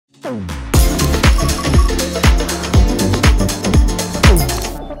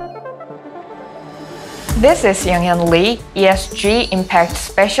This is Younghyun Lee, ESG Impact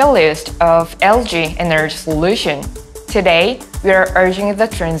Specialist of LG Energy Solution. Today, we are urging the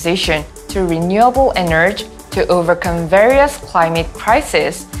transition to renewable energy to overcome various climate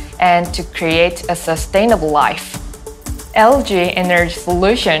crises and to create a sustainable life. LG Energy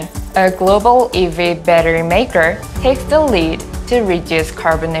Solution, a global EV battery maker, takes the lead to reduce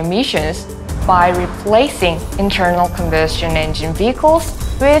carbon emissions by replacing internal combustion engine vehicles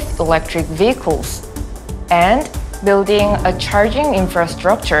with electric vehicles and building a charging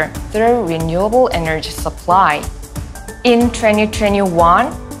infrastructure through renewable energy supply. In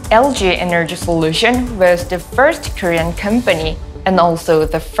 2021, LG Energy Solution was the first Korean company and also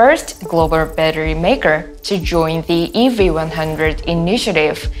the first global battery maker to join the EV100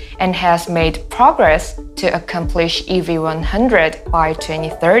 initiative and has made progress to accomplish EV100 by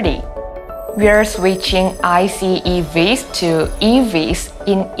 2030. We are switching ICE EVs to EVs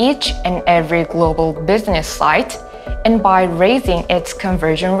in each and every global business site, and by raising its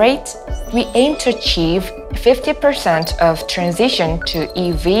conversion rate, we aim to achieve 50% of transition to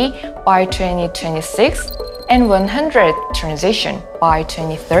EV by 2026 and 100 transition by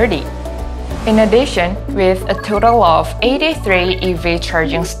 2030. In addition, with a total of 83 EV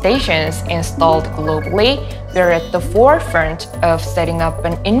charging stations installed globally, we are at the forefront of setting up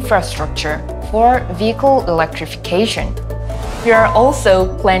an infrastructure for vehicle electrification. We are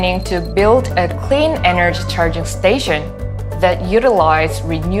also planning to build a clean energy charging station that utilize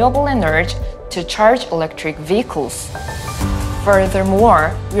renewable energy to charge electric vehicles.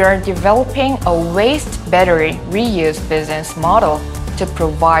 Furthermore, we are developing a waste battery reuse business model to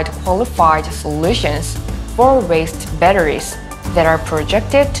provide qualified solutions for waste batteries that are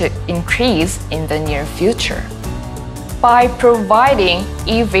projected to increase in the near future. By providing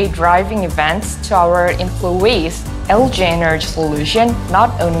EV driving events to our employees, LG Energy Solution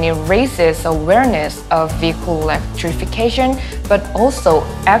not only raises awareness of vehicle electrification but also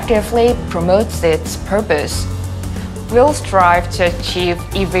actively promotes its purpose. We'll strive to achieve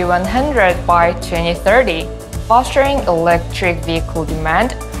EV100 by 2030, fostering electric vehicle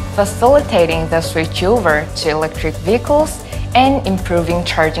demand, facilitating the switchover to electric vehicles, and improving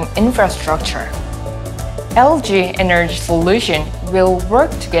charging infrastructure. LG Energy Solution will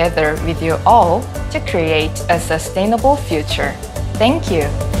work together with you all to create a sustainable future. Thank you.